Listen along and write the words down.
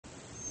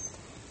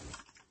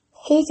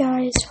Hey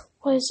guys,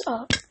 what's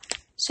up?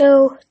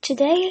 So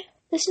today,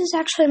 this is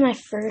actually my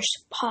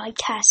first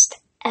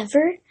podcast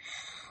ever.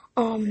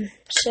 You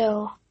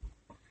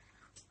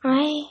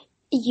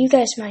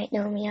guys might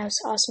know me as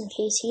Awesome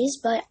Casey's,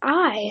 but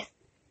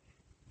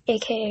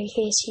aka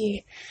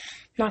Casey,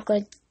 not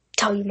gonna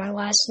tell you my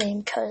last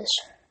name, cause,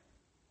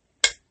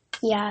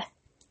 yeah,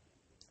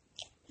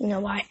 you know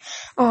why.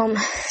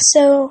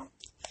 So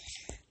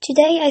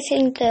today I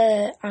think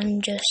that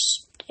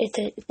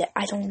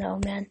I don't know,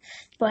 man,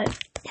 but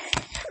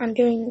I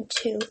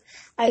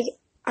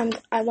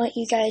want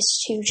you guys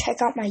to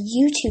check out my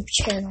YouTube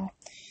channel,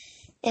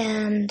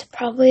 and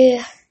probably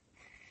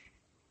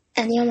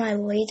any of my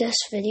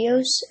latest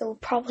videos, it will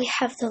probably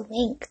have the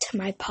link to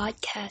my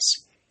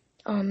podcast,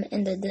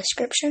 in the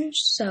description,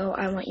 so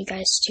I want you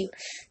guys to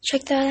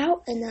check that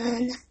out, and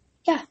then,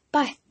 yeah,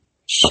 bye.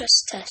 It's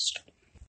just a test.